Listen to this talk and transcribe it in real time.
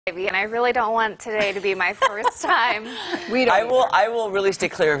And I really don't want today to be my first time. I will really stay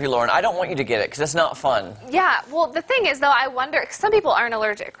clear of you, Lauren. I don't want you to get it because it's not fun. Yeah, well, the thing is, though, I wonder, cause some people aren't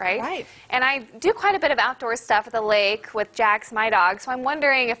allergic, right? Right. And I do quite a bit of outdoor stuff at the lake with Jax, my dog, so I'm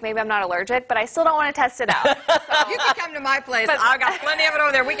wondering if maybe I'm not allergic, but I still don't want to test it out. So. You can come to my place. I've got plenty of it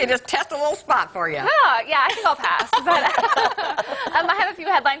over there. We can just test a little spot for you. Oh, yeah, I think I'll pass. But I have a few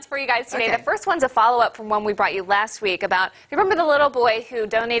headlines for you guys today. Okay. The first one's a follow-up from one we brought you last week about, you remember the little boy who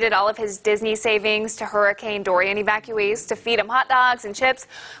donated all of his Disney savings to Hurricane Dorian evacuees to feed him hot dogs and chips?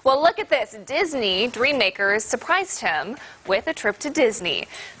 Well, look at this. Disney Dreammakers surprised him with a trip to Disney.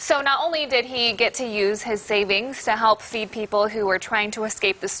 So not only did he get to use his savings to help feed people who were trying to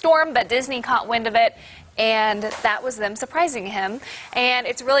escape the storm, but Disney caught wind of it, and that was them surprising him. And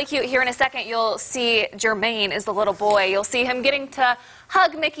it's really cute. Here in a second, you'll see Jermaine is the little boy. You'll see him getting to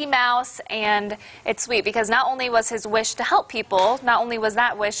hug Mickey Mouse, and it's sweet because not only was his wish to help people, not only was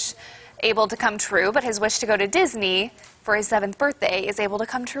that wish able to come true, but his wish to go to Disney for his 7th birthday is able to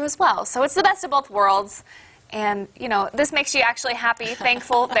come true as well. So it's the best of both worlds. And, you know, this makes you actually happy,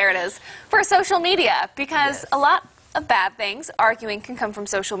 thankful, there it is, for social media, because a lot of bad things, arguing, can come from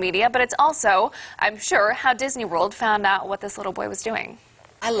social media, but it's also, I'm sure, how Disney World found out what this little boy was doing.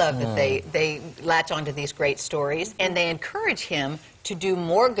 I love that they latch onto these great stories, and they encourage him to do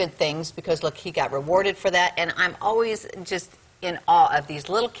more good things because, look, he got rewarded for that, and I'm always just in awe of these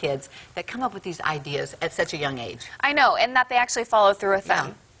little kids that come up with these ideas at such a young age. I know, and that they actually follow through with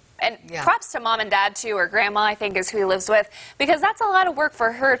them. And props to mom and dad, too, or grandma, I think, is who he lives with, because that's a lot of work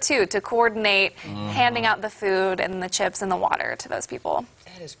for her, too, to coordinate handing out the food and the chips and the water to those people.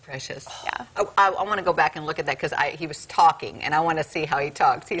 That is precious. Yeah. I want to go back and look at that because he was talking, and I want to see how he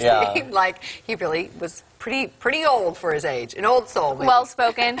talks. He seemed like he really was pretty old for his age, an old soul. Maybe.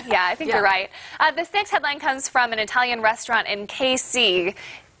 Well-spoken. Yeah, I think you're right. This next headline comes from an Italian restaurant in KC.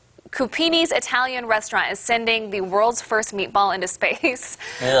 Cupini's Italian restaurant is sending the world's first meatball into space.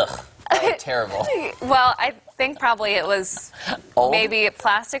 Ugh, oh, terrible. Well, I think probably it was maybe a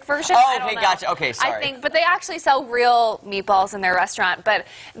plastic version. Oh, I don't okay, know. gotcha. Okay, sorry. I think, but they actually sell real meatballs in their restaurant. But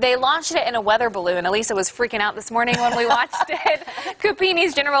they launched it in a weather balloon. Elisa was freaking out this morning when we watched it.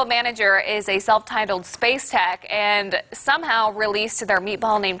 Cupini's general manager is a self-titled space tech and somehow released their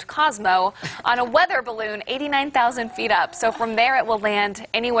meatball named Cosmo on a weather balloon 89,000 feet up. So from there it will land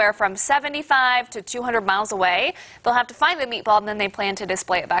anywhere from 75 to 200 miles away. They'll have to find the meatball and then they plan to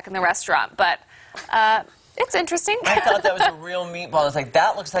display it back in the restaurant. But it's interesting. I thought that was a real meatball. It's like,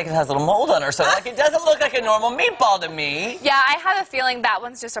 that looks like it has a little mold on it or something. Like, it doesn't look like a normal meatball to me. Yeah, I have a feeling that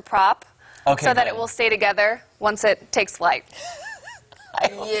one's just a prop. Okay, so that it will stay together once it takes flight.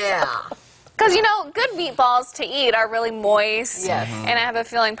 Yeah. Because, you know, good meatballs to eat are really moist. Yes. And I have a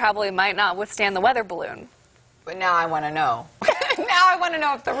feeling probably might not withstand the weather balloon. But now I want to know. Now I want to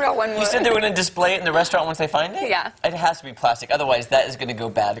know if the real one would. You said they were going to display it in the restaurant once they find it? Yeah. It has to be plastic. Otherwise, that is going to go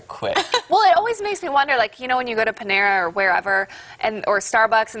bad quick. Well, it always makes me wonder, like, you know, when you go to Panera or wherever, or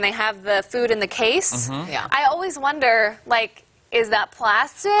Starbucks, and they have the food in the case, Yeah. I always wonder, like, is that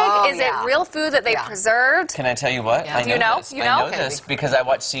plastic? Is it real food that they preserved? Can I tell you what? Yeah. I Do you know know? this. You I know? know this because I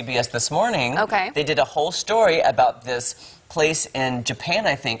watched CBS this morning. Okay. They did a whole story about this place in Japan,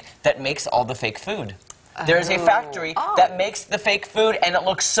 I think, that makes all the fake food. There's a factory that makes the fake food, and it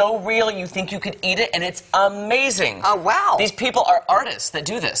looks so real you think you could eat it, and it's amazing. Oh, wow. These people are artists that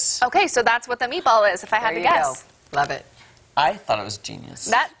do this. Okay, so that's what the meatball is, if I had to guess. Go. Love it. I thought it was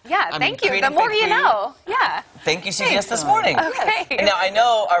genius. Thank you. The more you know. Yeah. Thank you, CBS This Morning. Okay. And now, I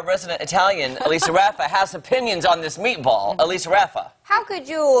know our resident Italian, Elisa Raffa, has opinions on this meatball. Elisa Raffa. How could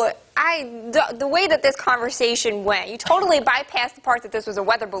you, the way that this conversation went, you totally bypassed the part that this was a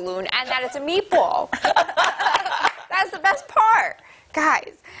weather balloon and that it's a meatball. That's the best part.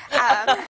 Guys.